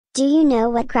Do you know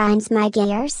what grinds my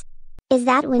gears? Is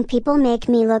that when people make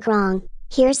me look wrong.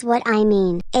 Here's what I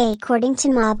mean. According to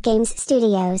Mob Games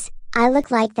Studios, I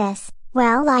look like this.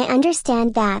 Well, I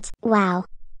understand that. Wow.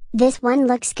 This one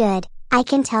looks good. I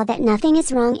can tell that nothing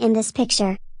is wrong in this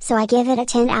picture, so I give it a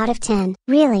 10 out of 10.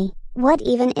 Really, what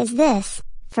even is this?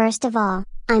 First of all,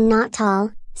 I'm not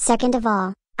tall. Second of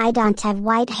all, I don't have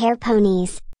white hair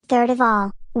ponies. Third of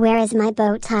all, where is my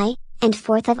bow tie? And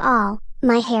fourth of all,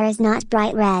 my hair is not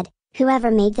bright red. Whoever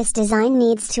made this design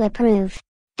needs to approve.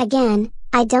 Again,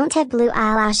 I don't have blue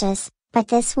eyelashes, but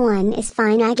this one is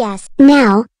fine, I guess.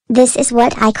 Now, this is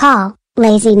what I call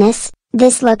laziness.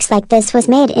 This looks like this was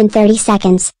made in 30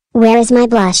 seconds. Where is my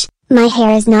blush? My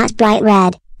hair is not bright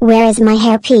red. Where is my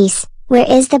hairpiece? Where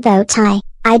is the bow tie?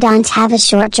 I don't have a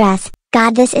short dress.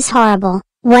 God, this is horrible.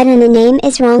 What in the name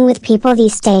is wrong with people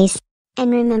these days?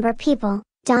 And remember, people,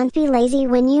 don't be lazy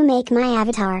when you make my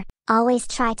avatar. Always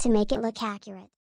try to make it look accurate.